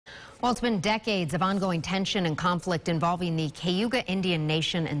Well, it's been decades of ongoing tension and conflict involving the Cayuga Indian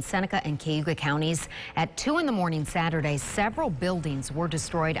Nation in Seneca and Cayuga counties. At 2 in the morning Saturday, several buildings were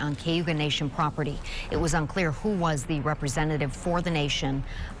destroyed on Cayuga Nation property. It was unclear who was the representative for the nation,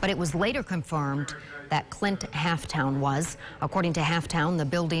 but it was later confirmed that Clint Halftown was. According to Halftown, the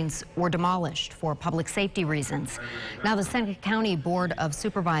buildings were demolished for public safety reasons. Now the Seneca County Board of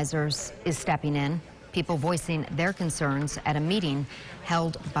Supervisors is stepping in. People voicing their concerns at a meeting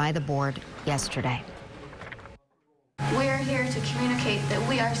held by the board yesterday. We are here to communicate that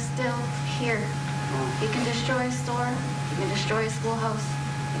we are still here. He can destroy a store, he can destroy a schoolhouse,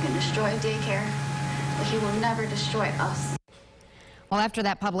 he can destroy a daycare, but he will never destroy us. Well, after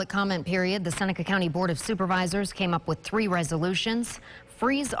that public comment period, the Seneca County Board of Supervisors came up with 3 resolutions.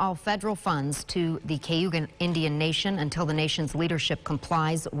 Freeze all federal funds to the Cayuga Indian Nation until the nation's leadership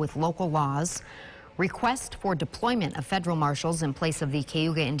complies with local laws. Request for deployment of federal marshals in place of the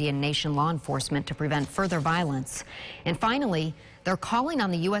Cayuga Indian Nation law enforcement to prevent further violence. And finally, they're calling on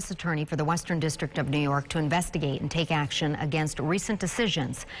the U.S. Attorney for the Western District of New York to investigate and take action against recent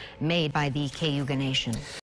decisions made by the Cayuga Nation.